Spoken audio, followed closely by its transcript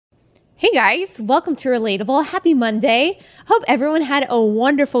Hey guys, welcome to Relatable. Happy Monday. Hope everyone had a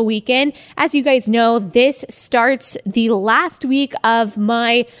wonderful weekend. As you guys know, this starts the last week of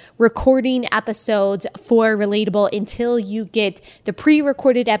my recording episodes for Relatable until you get the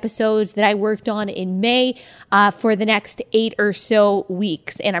pre-recorded episodes that I worked on in May for the next 8 or so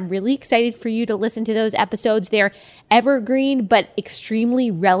weeks. And I'm really excited for you to listen to those episodes. They're evergreen, but extremely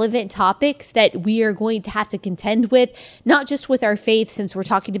relevant topics that we are going to have to contend with, not just with our faith, since we're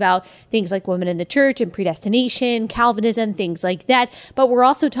talking about things like women in the church and predestination, Calvinism, things like that. But we're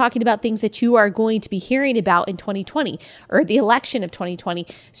also talking about things that you are going to be hearing about in 2020 or the election of 2020.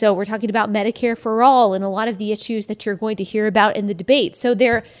 So we're talking about Medicare for all and a lot of the issues that you're going to hear about in the debate. So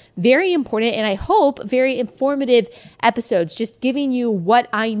they're very important and I hope very informative episodes, just giving you what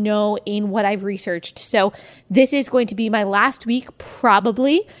I know in what I've researched. So this is going to be my last week,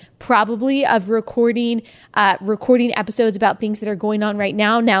 probably of recording episodes about things that are going on right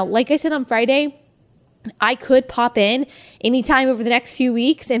now. Now, like I said on Friday, I could pop in anytime over the next few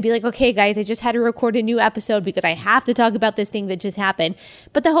weeks and be like, okay, guys, I just had to record a new episode because I have to talk about this thing that just happened.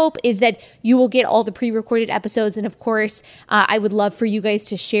 But the hope is that you will get all the pre-recorded episodes. And of course, I would love for you guys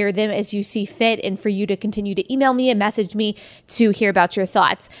to share them as you see fit and for you to continue to email me and message me to hear about your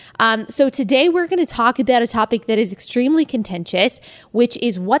thoughts. So today we're going to talk about a topic that is extremely contentious, which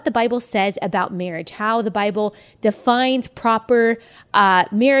is what the Bible says about marriage, how the Bible defines proper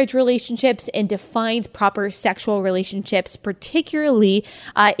marriage relationships and defines proper sexual relationships, particularly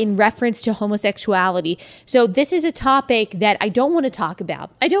in reference to homosexuality. So this is a topic that I don't want to talk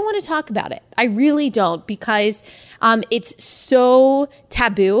about. I don't want to talk about it. I really don't, because it's so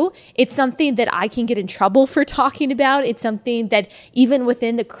taboo. It's something that I can get in trouble for talking about. It's something that even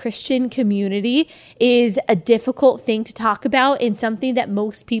within the Christian community is a difficult thing to talk about and something that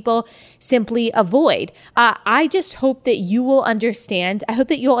most people simply avoid. I just hope that you will understand. I hope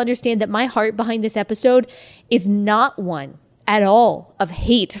that you'll understand that my heart behind this episode is not one at all of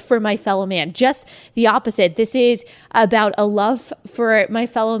hate for my fellow man. Just the opposite. This is about a love for my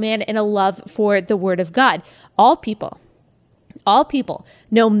fellow man and a love for the Word of God. All people,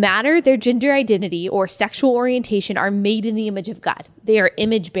 no matter their gender identity or sexual orientation, are made in the image of God. They are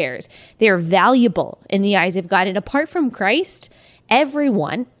image bearers. They are valuable in the eyes of God. And apart from Christ,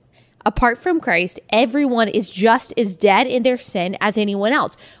 everyone is just as dead in their sin as anyone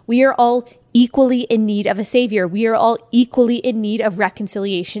else. We are all equally in need of a savior. We are all equally in need of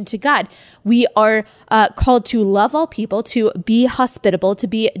reconciliation to God. We are called to love all people, to be hospitable, to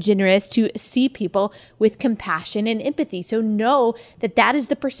be generous, to see people with compassion and empathy. So know that that is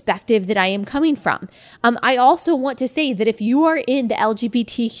the perspective that I am coming from. I also want to say that if you are in the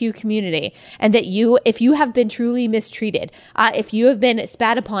LGBTQ community and that if you have been truly mistreated, if you have been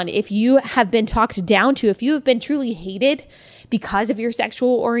spat upon, if you have been talked down to, if you have been truly hated because of your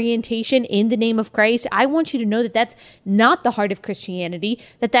sexual orientation in the name of Christ, I want you to know that that's not the heart of Christianity,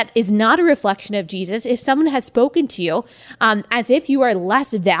 that is not a reflection of Jesus. If someone has spoken to you as if you are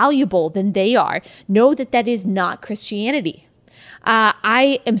less valuable than they are, know that that is not Christianity.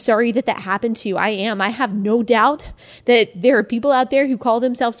 I am sorry that happened to you. I have no doubt that there are people out there who call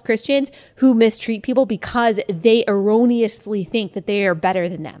themselves Christians who mistreat people because they erroneously think that they are better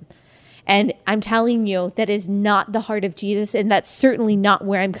than them. And I'm telling you, that is not the heart of Jesus, and that's certainly not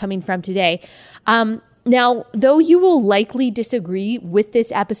where I'm coming from today. Now, though you will likely disagree with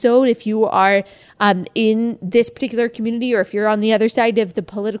this episode if you are in this particular community or if you're on the other side of the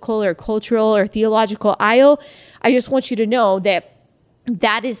political or cultural or theological aisle, I just want you to know that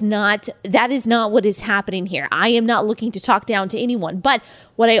is not what is happening here. I am not looking to talk down to anyone. But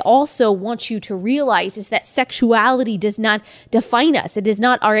what I also want you to realize is that sexuality does not define us. It is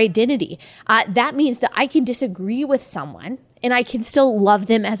not our identity. That means that I can disagree with someone and I can still love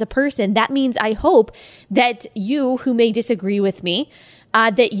them as a person. That means I hope that you who may disagree with me,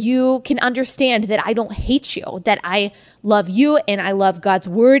 that you can understand that I don't hate you, that I love you and I love God's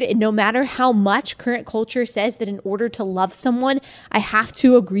word. And no matter how much current culture says that in order to love someone, I have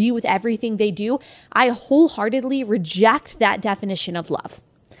to agree with everything they do, I wholeheartedly reject that definition of love.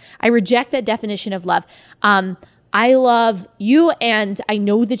 I reject that definition of love. I love you and I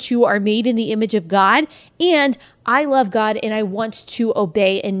know that you are made in the image of God, and I love God and I want to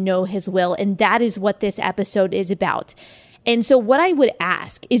obey and know his will. And that is what this episode is about. And so what I would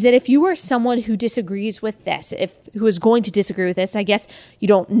ask is that if you are someone who disagrees with this, who is going to disagree with this, I guess you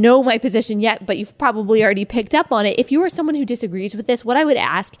don't know my position yet, but you've probably already picked up on it. If you are someone who disagrees with this, what I would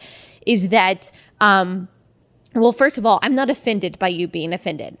ask is that, well, first of all, I'm not offended by you being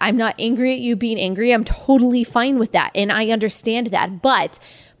offended. I'm not angry at you being angry. I'm totally fine with that. And I understand that. But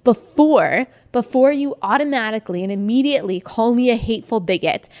before you automatically and immediately call me a hateful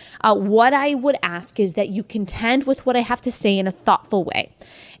bigot, what I would ask is that you contend with what I have to say in a thoughtful way.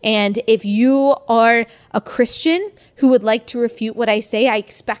 And if you are a Christian who would like to refute what I say, I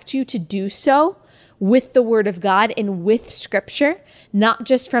expect you to do so with the word of God and with scripture, not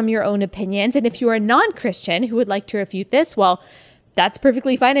just from your own opinions. And if you are a non-Christian who would like to refute this, well, that's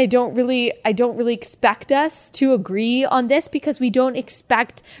perfectly fine. I don't really expect us to agree on this because we don't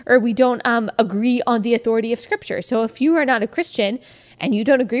agree on the authority of scripture. So if you are not a Christian and you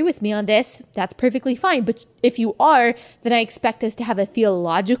don't agree with me on this, that's perfectly fine. But if you are, then I expect us to have a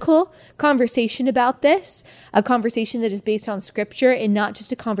theological conversation about this, a conversation that is based on scripture and not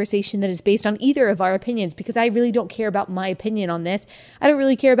just a conversation that is based on either of our opinions, because I really don't care about my opinion on this. I don't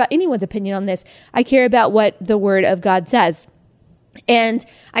really care about anyone's opinion on this. I care about what the word of God says. And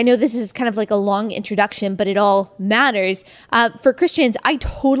I know this is kind of like a long introduction, but it all matters. For Christians, I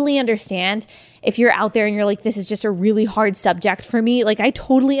totally understand if you're out there and you're like, this is just a really hard subject for me. Like, I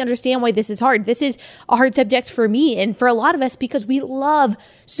totally understand why this is hard. This is a hard subject for me and for a lot of us because we love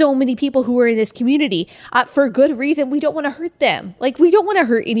so many people who are in this community for good reason. We don't want to hurt them. Like, we don't want to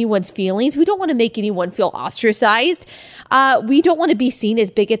hurt anyone's feelings. We don't want to make anyone feel ostracized. We don't want to be seen as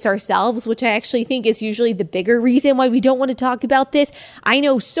bigots ourselves, which I actually think is usually the bigger reason why we don't want to talk about this. I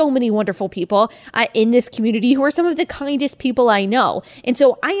know so many wonderful people in this community who are some of the kindest people I know. And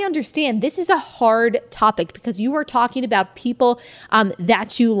so I understand this is a hard topic because you are talking about people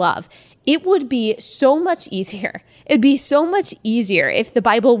that you love. It would be so much easier. It'd be so much easier if the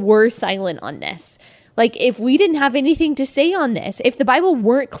Bible were silent on this. Like, if we didn't have anything to say on this, if the Bible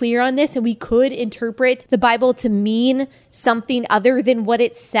weren't clear on this and we could interpret the Bible to mean something other than what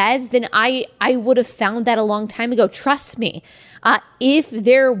it says, then I would have found that a long time ago. Trust me. If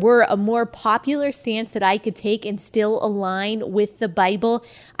there were a more popular stance that I could take and still align with the Bible,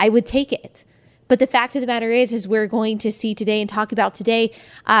 I would take it. But the fact of the matter is we're going to see today and talk about today,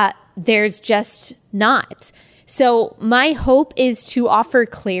 there's just not. So my hope is to offer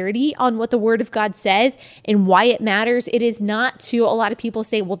clarity on what the Word of God says and why it matters. It is not to, a lot of people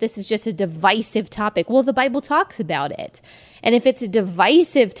say, well, this is just a divisive topic. Well, the Bible talks about it. And if it's a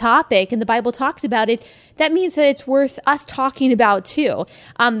divisive topic and the Bible talks about it, that means that it's worth us talking about too.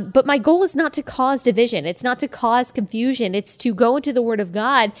 But my goal is not to cause division. It's not to cause confusion. It's to go into the Word of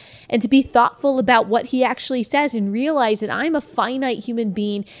God and to be thoughtful about what He actually says and realize that I'm a finite human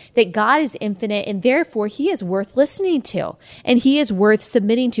being, that God is infinite, and therefore He is worth listening to. And He is worth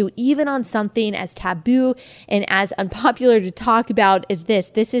submitting to, even on something as taboo and as unpopular to talk about as this.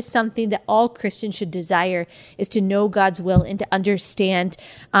 This is something that all Christians should desire, is to know God's will and to understand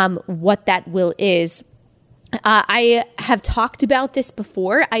what that will is. I have talked about this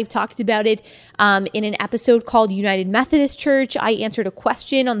before. I've talked about it in an episode called United Methodist Church. I answered a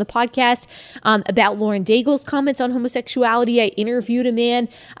question on the podcast about Lauren Daigle's comments on homosexuality. I interviewed a man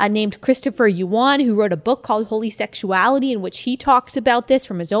named Christopher Yuan who wrote a book called Holy Sexuality, in which he talks about this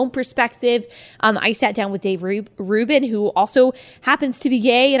from his own perspective. I sat down with Dave Rubin, who also happens to be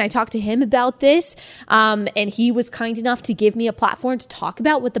gay, and I talked to him about this. And he was kind enough to give me a platform to talk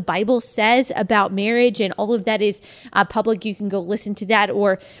about what the Bible says about marriage, and all of that is public. You can go listen to that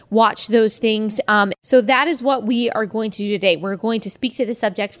or watch those things. So that is what we are going to do today. We're going to speak to the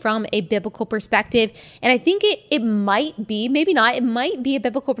subject from a biblical perspective. And I think it might be, maybe not, it might be a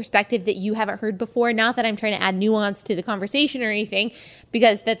biblical perspective that you haven't heard before. Not that I'm trying to add nuance to the conversation or anything,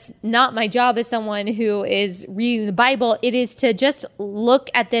 because that's not my job as someone who is reading the Bible. It is to just look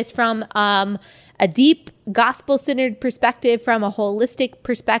at this from a deep gospel-centered perspective, from a holistic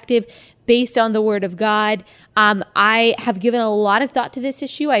perspective, based on the Word of God. I have given a lot of thought to this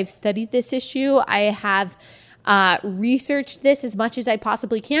issue. I've studied this issue. I have researched this as much as I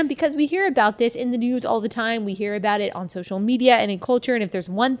possibly can, because we hear about this in the news all the time. We hear about it on social media and in culture. And if there's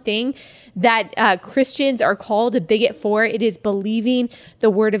one thing that Christians are called a bigot for, it is believing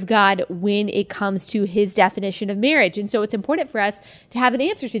the Word of God when it comes to His definition of marriage. And so it's important for us to have an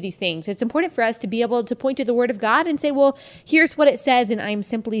answer to these things. It's important for us to be able to point to the Word of God and say, well, here's what it says, and I'm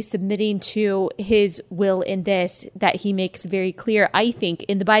simply submitting to His will in this, that He makes very clear, I think,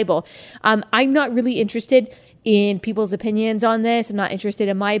 in the Bible. I'm not really interested in people's opinions on this. I'm not interested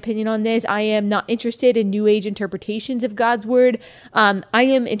in my opinion on this. I am not interested in New Age interpretations of God's Word. I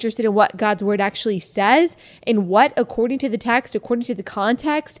am interested in what God's Word actually says and what, according to the text, according to the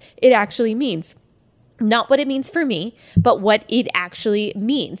context, it actually means. Not what it means for me, but what it actually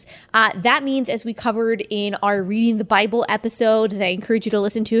means. That means, as we covered in our Reading the Bible episode that I encourage you to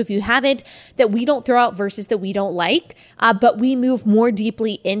listen to if you haven't, that we don't throw out verses that we don't like, but we move more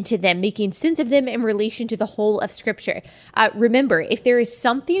deeply into them, making sense of them in relation to the whole of Scripture. Remember, if there is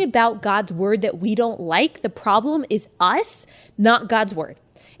something about God's word that we don't like, the problem is us, not God's word.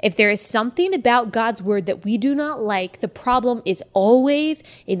 If there is something about God's word that we do not like, the problem is always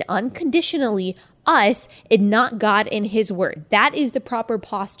and unconditionally us and not God and his word. That is the proper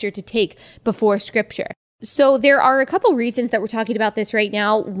posture to take before Scripture. So there are a couple reasons that we're talking about this right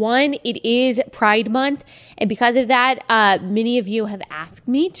now. One, it is Pride Month. And because of that, many of you have asked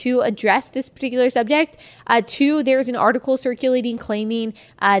me to address this particular subject. Two, there's an article circulating claiming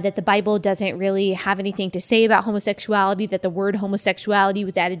that the Bible doesn't really have anything to say about homosexuality, that the word homosexuality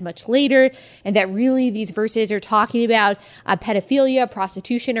was added much later, and that really these verses are talking about pedophilia,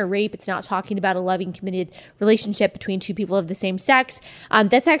 prostitution, or rape. It's not talking about a loving, committed relationship between two people of the same sex.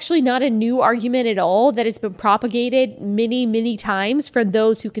 That's actually not a new argument at all. That has been propagated many, many times from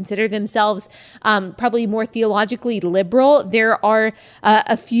those who consider themselves probably more theologically liberal. There are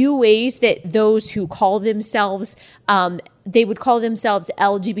a few ways that those who call themselves, they would call themselves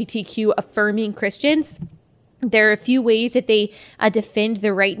LGBTQ affirming Christians. There are a few ways that they defend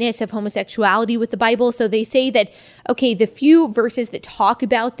the rightness of homosexuality with the Bible. So they say that, okay, the few verses that talk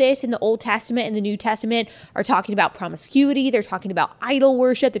about this in the Old Testament and the New Testament are talking about promiscuity. They're talking about idol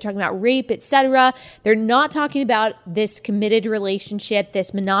worship. They're talking about rape, etc. They're not talking about this committed relationship,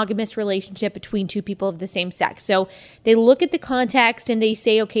 this monogamous relationship between two people of the same sex. So they look at the context and they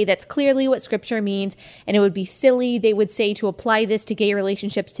say, okay, that's clearly what Scripture means. And it would be silly, they would say, to apply this to gay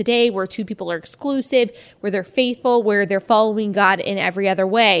relationships today where two people are exclusive, where they're faithful, where they're following God in every other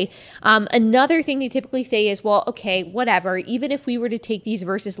way. Another thing they typically say is, well, okay, whatever. Even if we were to take these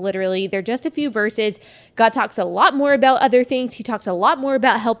verses literally, they're just a few verses. God talks a lot more about other things. He talks a lot more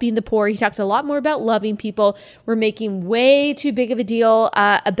about helping the poor. He talks a lot more about loving people. We're making way too big of a deal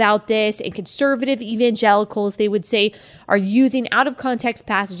about this. And conservative evangelicals, they would say, are using out of context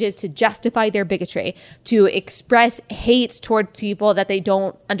passages to justify their bigotry, to express hates toward people that they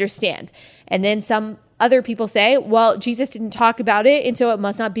don't understand. And then some other people say, well, Jesus didn't talk about it, and so it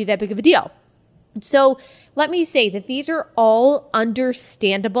must not be that big of a deal. So let me say that these are all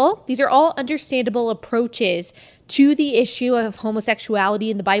understandable. These are all understandable approaches to the issue of homosexuality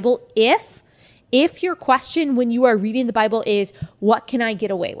in the Bible if your question when you are reading the Bible is, what can I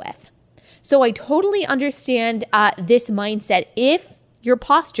get away with? So I totally understand this mindset. If your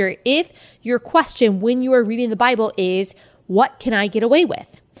posture, if your question when you are reading the Bible is, what can I get away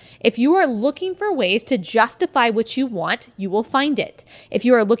with? If you are looking for ways to justify what you want, you will find it. If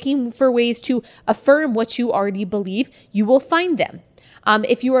you are looking for ways to affirm what you already believe, you will find them.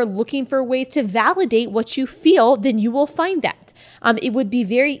 If you are looking for ways to validate what you feel, then you will find that. It would be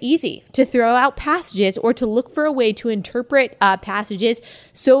very easy to throw out passages or to look for a way to interpret passages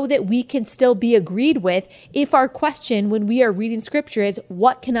so that we can still be agreed with if our question when we are reading Scripture is,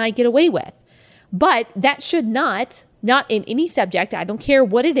 what can I get away with? But that should not in any subject, I don't care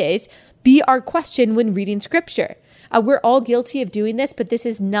what it is, be our question when reading Scripture. We're all guilty of doing this, but this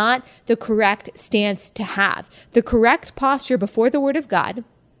is not the correct stance to have. The correct posture before the Word of God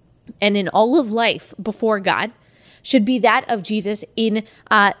and in all of life before God should be that of Jesus in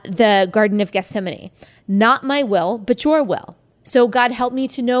the Garden of Gethsemane. Not my will, but your will. So God, help me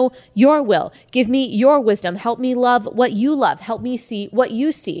to know your will. Give me your wisdom. Help me love what you love. Help me see what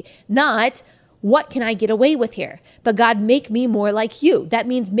you see. Not, what can I get away with here? But God, make me more like you. That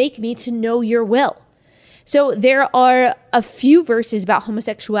means make me to know your will. So there are a few verses about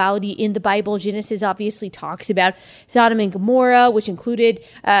homosexuality in the Bible. Genesis obviously talks about Sodom and Gomorrah, which included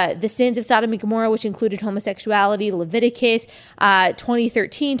the sins of Sodom and Gomorrah, which included homosexuality. Leviticus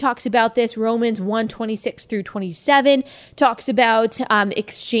 20:13 talks about this. Romans 1:26 through 27 talks about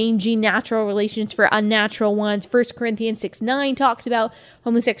exchanging natural relations for unnatural ones. 1 Corinthians 6:9 talks about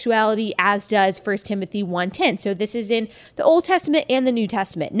homosexuality, as does 1 Timothy 1:10. So this is in the Old Testament and the New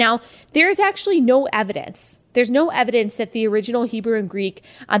Testament. Now, there is actually no evidence. There's no evidence that the original Hebrew and Greek,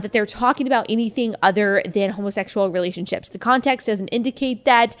 that they're talking about anything other than homosexual relationships. The context doesn't indicate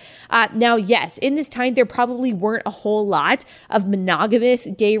that. Now, yes, in this time, there probably weren't a whole lot of monogamous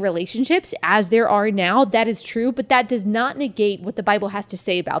gay relationships as there are now. That is true, but that does not negate what the Bible has to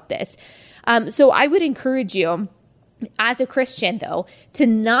say about this. So I would encourage you as a Christian, though, to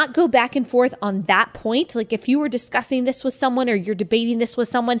not go back and forth on that point. Like if you were discussing this with someone or you're debating this with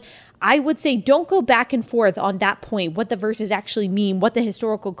someone, I would say don't go back and forth on that point, what the verses actually mean, what the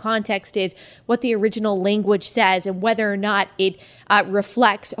historical context is, what the original language says, and whether or not it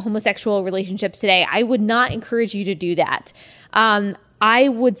reflects homosexual relationships today. I would not encourage you to do that. I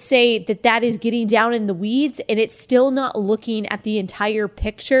would say that that is getting down in the weeds, and it's still not looking at the entire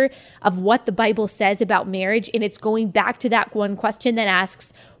picture of what the Bible says about marriage. And it's going back to that one question that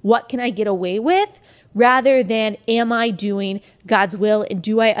asks, what can I get away with? Rather than, am I doing God's will and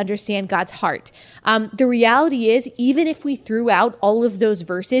do I understand God's heart? The reality is, even if we threw out all of those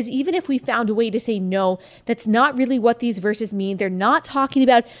verses, even if we found a way to say, no, that's not really what these verses mean, they're not talking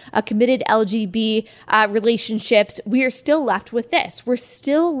about a committed LGB relationships, we are still left with this. We're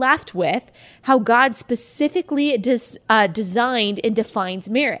still left with how God specifically designed and defines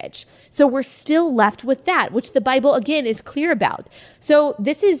marriage. So we're still left with that, which the Bible, again, is clear about. So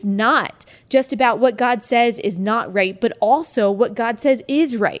this is not just about what God says is not right, but also what God says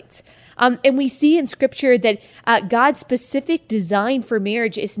is right. And we see in Scripture that God's specific design for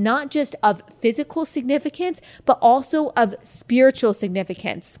marriage is not just of physical significance, but also of spiritual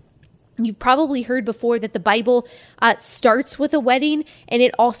significance. You've probably heard before that the Bible starts with a wedding and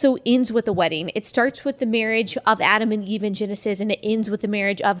it also ends with a wedding. It starts with the marriage of Adam and Eve in Genesis, and it ends with the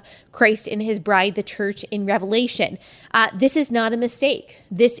marriage of Christ and his bride, the church, in Revelation. This is not a mistake.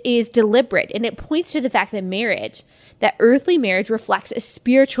 This is deliberate, and it points to the fact that earthly marriage reflects a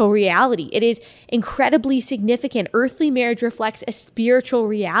spiritual reality. It is incredibly significant. Earthly marriage reflects a spiritual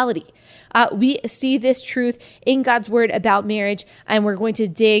reality. We see this truth in God's word about marriage, and we're going to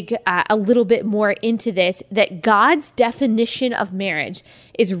dig a little bit more into this, that God's definition of marriage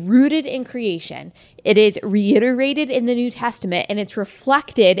is rooted in creation. It is reiterated in the New Testament, and it's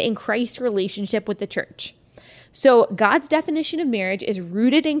reflected in Christ's relationship with the church. So God's definition of marriage is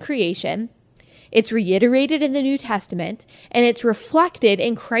rooted in creation. It's reiterated in the New Testament, and it's reflected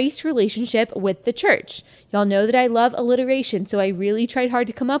in Christ's relationship with the church. Y'all know that I love alliteration, so I really tried hard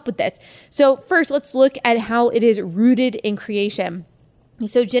to come up with this. So first, let's look at how it is rooted in creation.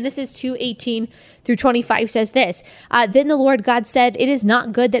 So Genesis 2:18 through 25 says this, Then the Lord God said, It is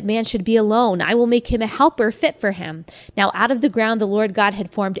not good that man should be alone. I will make him a helper fit for him. Now out of the ground the Lord God had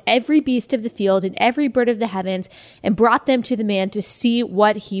formed every beast of the field and every bird of the heavens and brought them to the man to see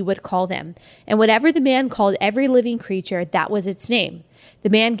what he would call them. And whatever the man called every living creature, that was its name. The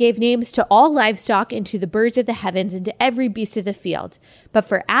man gave names to all livestock and to the birds of the heavens and to every beast of the field. But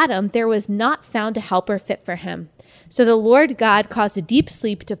for Adam there was not found a helper fit for him. So the Lord God caused a deep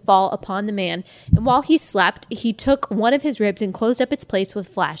sleep to fall upon the man, and while he slept, he took one of his ribs and closed up its place with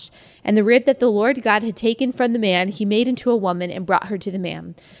flesh. And the rib that the Lord God had taken from the man, he made into a woman and brought her to the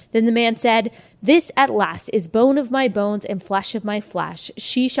man. Then the man said, This at last is bone of my bones and flesh of my flesh.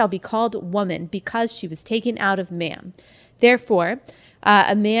 She shall be called woman, because she was taken out of man. Therefore,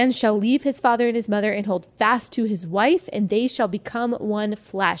 a man shall leave his father and his mother and hold fast to his wife, and they shall become one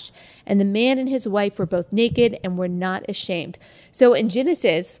flesh. And the man and his wife were both naked and were not ashamed. So in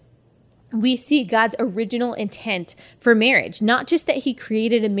Genesis, we see God's original intent for marriage, not just that he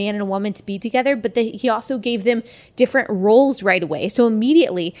created a man and a woman to be together, but that he also gave them different roles right away. So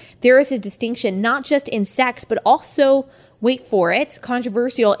immediately there is a distinction, not just in sex, but also, wait for it,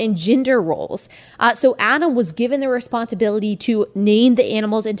 controversial, in gender roles. So Adam was given the responsibility to name the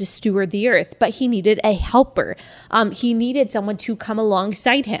animals and to steward the earth, but he needed a helper. He needed someone to come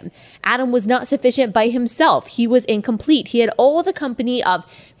alongside him. Adam was not sufficient by himself. He was incomplete. He had all the company of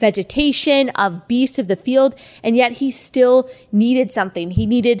vegetation, of beasts of the field, and yet he still needed something. He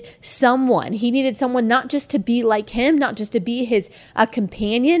needed someone. He needed someone not just to be like him, not just to be his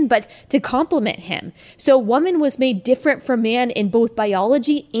companion, but to complement him. So woman was made different from man in both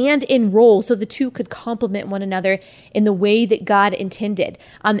biology and in role, so the two could complement one another in the way that God intended.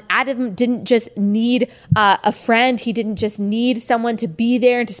 Adam didn't just need a friend. He didn't just need someone to be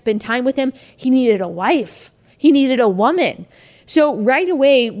there and to spend time with him. He needed a wife. He needed a woman. So right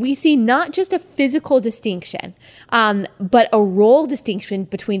away, we see not just a physical distinction, but a role distinction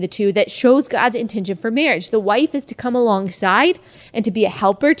between the two that shows God's intention for marriage. The wife is to come alongside and to be a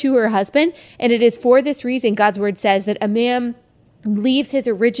helper to her husband. And it is for this reason God's word says that a man leaves his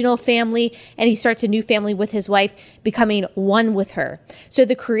original family and he starts a new family with his wife, becoming one with her. So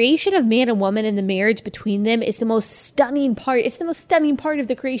the creation of man and woman and the marriage between them is the most stunning part. It's the most stunning part of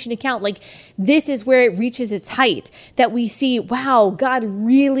the creation account. Like, this is where it reaches its height, that we see, wow, God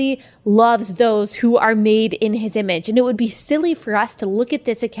really loves those who are made in his image. And it would be silly for us to look at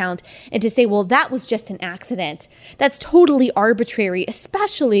this account and to say, well, that was just an accident. That's totally arbitrary,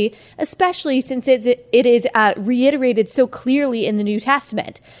 especially since it is reiterated so clearly in the New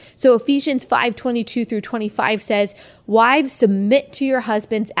Testament. So Ephesians 5:22 through 25 says, "Wives, submit to your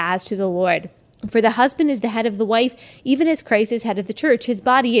husbands as to the Lord. For the husband is the head of the wife, even as Christ is head of the church, his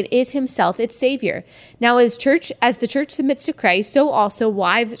body, it is himself, its Savior. Now as the church submits to Christ, so also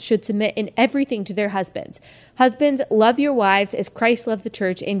wives should submit in everything to their husbands. Husbands, love your wives as Christ loved the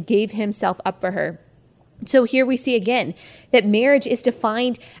church and gave himself up for her." So here we see again that marriage is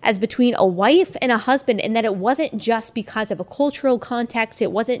defined as between a wife and a husband, and that it wasn't just because of a cultural context.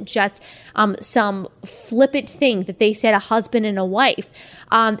 It wasn't just some flippant thing that they said a husband and a wife.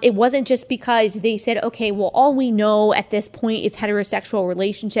 It wasn't just because they said, okay, well, all we know at this point is heterosexual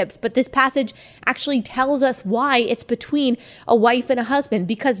relationships. But this passage actually tells us why it's between a wife and a husband,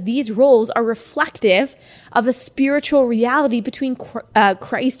 because these roles are reflective of a spiritual reality between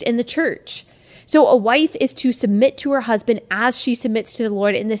Christ and the church. So a wife is to submit to her husband as she submits to the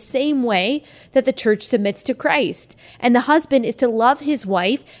Lord in the same way that the church submits to Christ. And the husband is to love his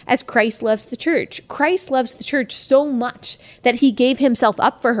wife as Christ loves the church. Christ loves the church so much that he gave himself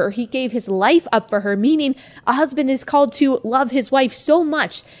up for her. He gave his life up for her, meaning a husband is called to love his wife so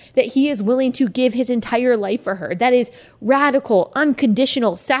much that he is willing to give his entire life for her. That is radical,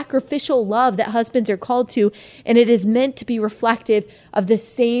 unconditional, sacrificial love that husbands are called to. And it is meant to be reflective of the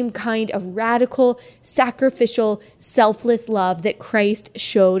same kind of radical, sacrificial, selfless love that Christ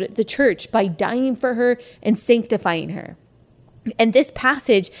showed the church by dying for her and sanctifying her. And this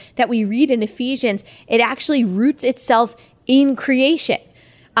passage that we read in Ephesians, it actually roots itself in creation.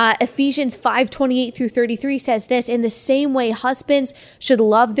 Ephesians 5:28 through 33 says this, "In the same way, husbands should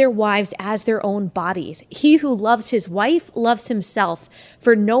love their wives as their own bodies. He who loves his wife loves himself.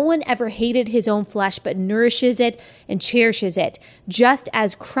 For no one ever hated his own flesh, but nourishes it and cherishes it, just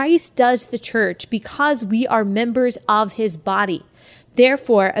as Christ does the church, because we are members of his body.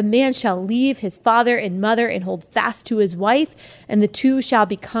 Therefore, a man shall leave his father and mother and hold fast to his wife, and the two shall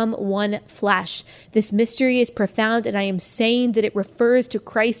become one flesh. This mystery is profound, and I am saying that it refers to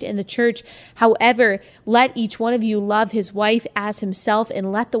Christ and the church. However, let each one of you love his wife as himself,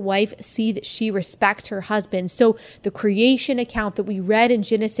 and let the wife see that she respects her husband." So the creation account that we read in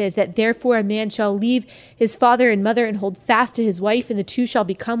Genesis, that therefore a man shall leave his father and mother and hold fast to his wife, and the two shall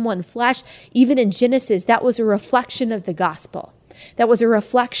become one flesh. Even in Genesis, that was a reflection of the gospel. That was a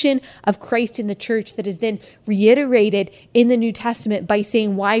reflection of Christ in the church that is then reiterated in the New Testament by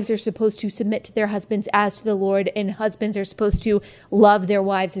saying wives are supposed to submit to their husbands as to the Lord, and husbands are supposed to love their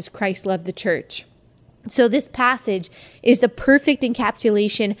wives as Christ loved the church. So this passage is the perfect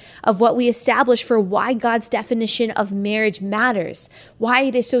encapsulation of what we establish for why God's definition of marriage matters, why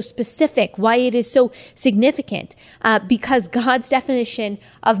it is so specific, why it is so significant, because God's definition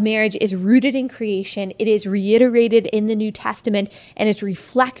of marriage is rooted in creation. It is reiterated in the New Testament and is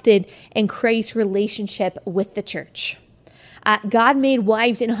reflected in Christ's relationship with the church. God made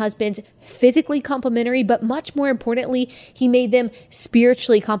wives and husbands physically complementary, but much more importantly, he made them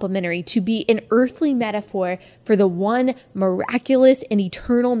spiritually complementary to be an earthly metaphor for the one miraculous and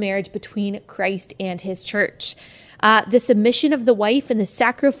eternal marriage between Christ and his church. The submission of the wife and the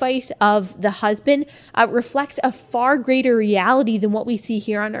sacrifice of the husband reflects a far greater reality than what we see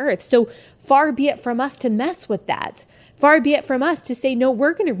here on earth. So far be it from us to mess with that. Far be it from us to say, no,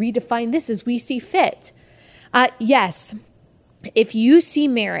 we're going to redefine this as we see fit. Yes. If you see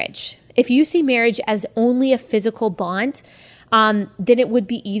marriage as only a physical bond, then it would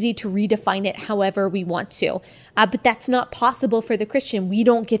be easy to redefine it however we want to. But that's not possible for the Christian. We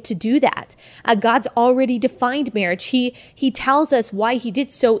don't get to do that. God's already defined marriage. He tells us why he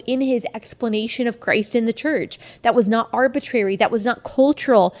did so in his explanation of Christ in the church. That was not arbitrary. That was not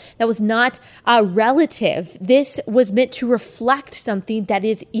cultural. That was not relative. This was meant to reflect something that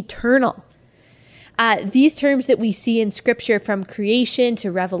is eternal. These terms that we see in Scripture from creation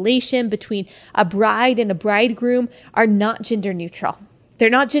to revelation between a bride and a bridegroom are not gender neutral. They're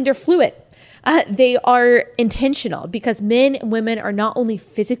not gender fluid. They are intentional because men and women are not only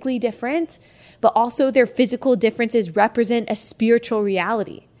physically different, but also their physical differences represent a spiritual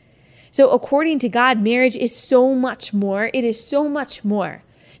reality. So according to God, marriage is so much more. It is so much more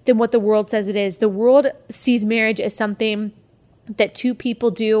than what the world says it is. The world sees marriage as something that two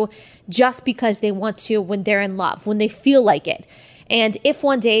people do just because they want to when they're in love, when they feel like it. And if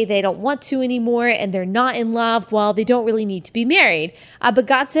one day they don't want to anymore and they're not in love, well, they don't really need to be married. But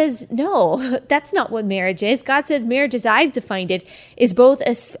God says, no, that's not what marriage is. God says marriage, as I've defined it, is both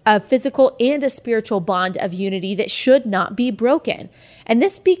a physical and a spiritual bond of unity that should not be broken. And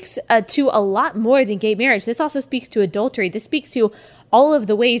this speaks to a lot more than gay marriage. This also speaks to adultery. This speaks to all of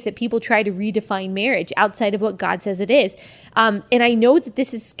the ways that people try to redefine marriage outside of what God says it is. And I know that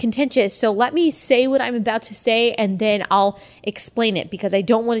this is contentious, so let me say what I'm about to say, and then I'll explain it, because I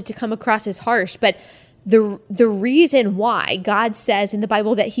don't want it to come across as harsh. But the reason why God says in the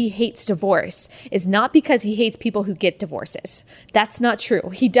Bible that he hates divorce is not because he hates people who get divorces. That's not true.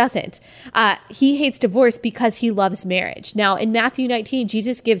 He doesn't. He hates divorce because he loves marriage. Now, in Matthew 19,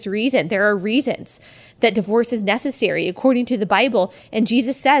 Jesus gives reason. There are reasons that divorce is necessary according to the Bible. And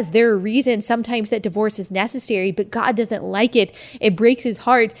Jesus says there are reasons sometimes that divorce is necessary, but God doesn't like it. It breaks his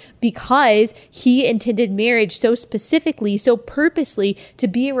heart because he intended marriage so specifically, so purposely, to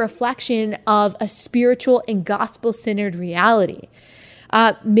be a reflection of a spiritual and gospel-centered reality.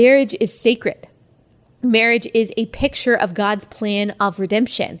 Marriage is sacred. Marriage is a picture of God's plan of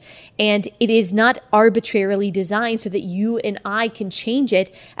redemption, and it is not arbitrarily designed so that you and I can change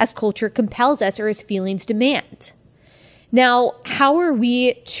it as culture compels us or as feelings demand. Now, how are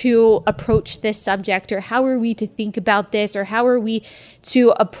we to approach this subject, or how are we to think about this, or how are we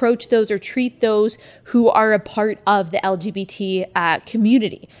to approach those or treat those who are a part of the LGBT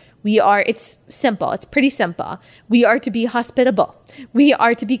community? It's simple. It's pretty simple. We are to be hospitable. We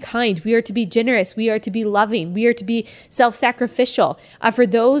are to be kind. We are to be generous. We are to be loving. We are to be self-sacrificial. For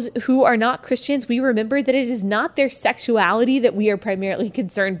those who are not Christians, we remember that it is not their sexuality that we are primarily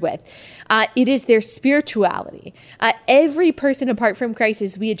concerned with. It is their spirituality. Every person apart from Christ,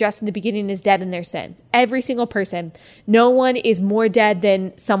 as we addressed in the beginning, is dead in their sin. Every single person. No one is more dead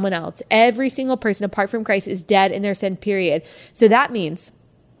than someone else. Every single person apart from Christ is dead in their sin, period. So that means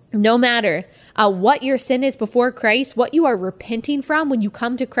no matter what your sin is before Christ, what you are repenting from when you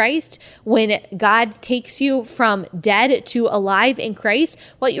come to Christ, when God takes you from dead to alive in Christ,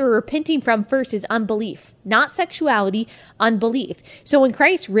 what you're repenting from first is unbelief, not sexuality, unbelief. So when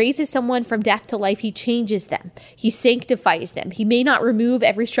Christ raises someone from death to life, he changes them. He sanctifies them. He may not remove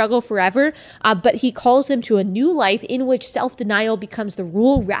every struggle forever, but he calls them to a new life in which self-denial becomes the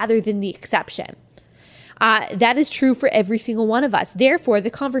rule rather than the exception. That is true for every single one of us. Therefore,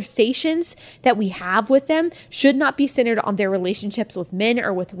 the conversations that we have with them should not be centered on their relationships with men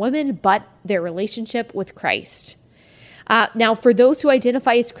or with women, but their relationship with Christ. Now, for those who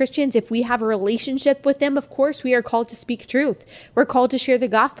identify as Christians, if we have a relationship with them, of course, we are called to speak truth. We're called to share the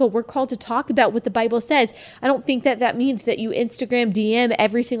gospel. We're called to talk about what the Bible says. I don't think that means that you Instagram DM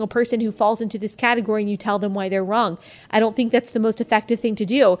every single person who falls into this category and you tell them why they're wrong. I don't think that's the most effective thing to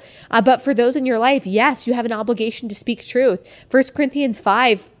do. But for those in your life, yes, you have an obligation to speak truth. 1 Corinthians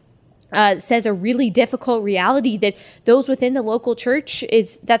 5 says a really difficult reality that those within the local church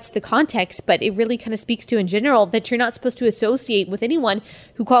that's the context, but it really kind of speaks to in general that you're not supposed to associate with anyone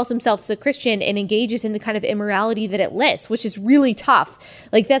who calls himself a Christian and engages in the kind of immorality that it lists, which is really tough.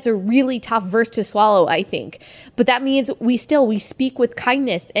 Like, that's a really tough verse to swallow, I think. But that means we speak with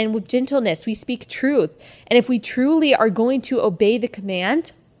kindness and with gentleness. We speak truth. And if we truly are going to obey the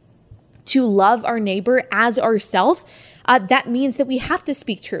command to love our neighbor as ourselves, that means that we have to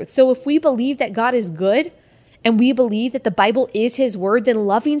speak truth. So if we believe that God is good and we believe that the Bible is his word, then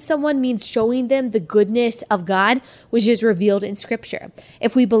loving someone means showing them the goodness of God, which is revealed in Scripture.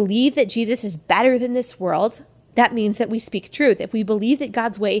 If we believe that Jesus is better than this world, that means that we speak truth. If we believe that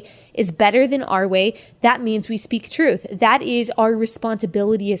God's way is better than our way, that means we speak truth. That is our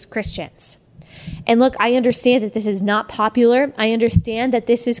responsibility as Christians. And look, I understand that this is not popular. I understand that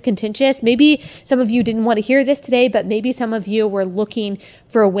this is contentious. Maybe some of you didn't want to hear this today, but maybe some of you were looking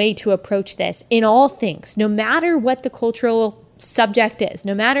for a way to approach this. In all things, no matter what the cultural subject is,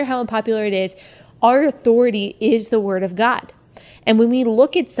 no matter how unpopular it is, our authority is the Word of God. And when we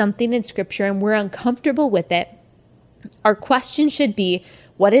look at something in Scripture and we're uncomfortable with it, our question should be,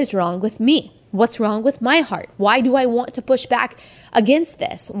 what is wrong with me? What's wrong with my heart? Why do I want to push back against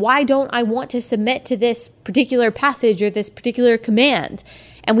this? Why don't I want to submit to this particular passage or this particular command?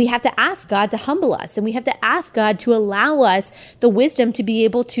 And we have to ask God to humble us, and we have to ask God to allow us the wisdom to be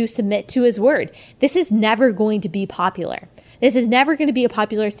able to submit to his word. This is never going to be popular. This is never going to be a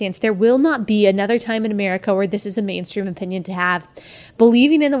popular stance. There will not be another time in America where this is a mainstream opinion to have.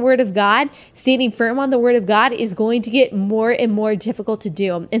 Believing in the Word of God, standing firm on the Word of God is going to get more and more difficult to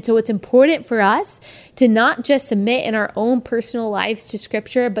do. And so it's important for us to not just submit in our own personal lives to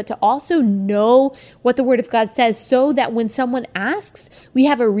Scripture, but to also know what the Word of God says so that when someone asks, we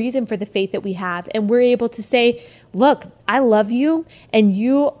have a reason for the faith that we have. And we're able to say, look, I love you and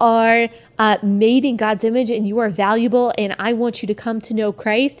you are made in God's image and you are valuable and I want you to come to know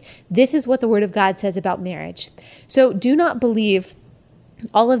Christ. This is what the Word of God says about marriage. So do not believe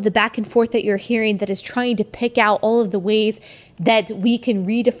all of the back and forth that you're hearing that is trying to pick out all of the ways that we can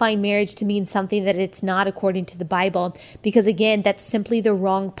redefine marriage to mean something that it's not according to the Bible. Because again, that's simply the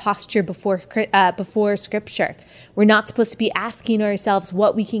wrong posture before Scripture. We're not supposed to be asking ourselves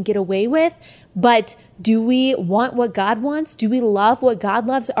what we can get away with, but do we want what God wants? Do we love what God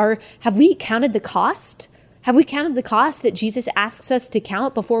loves? Or have we counted the cost? Have we counted the cost that Jesus asks us to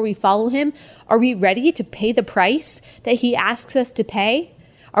count before we follow him? Are we ready to pay the price that he asks us to pay?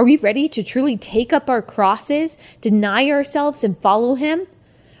 Are we ready to truly take up our crosses, deny ourselves, and follow him?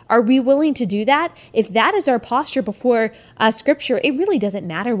 Are we willing to do that? If that is our posture before Scripture, it really doesn't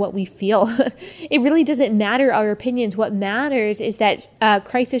matter what we feel. It really doesn't matter our opinions. What matters is that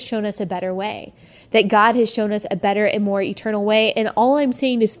Christ has shown us a better way, that God has shown us a better and more eternal way. And all I'm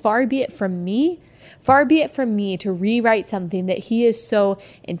saying is far be it from me to rewrite something that he is so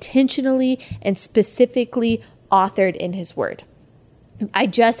intentionally and specifically authored in his word. I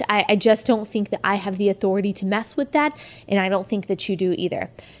just don't think that I have the authority to mess with that, and I don't think that you do either.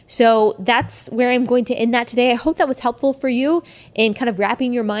 So that's where I'm going to end that today. I hope that was helpful for you in kind of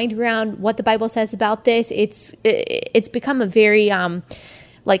wrapping your mind around what the Bible says about this. It's become a very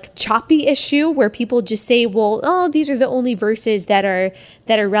choppy issue where people just say, well, oh, these are the only verses that are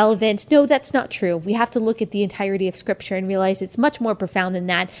relevant. No, that's not true. We have to look at the entirety of Scripture and realize it's much more profound than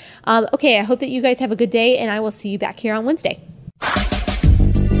that. Okay, I hope that you guys have a good day, and I will see you back here on Wednesday.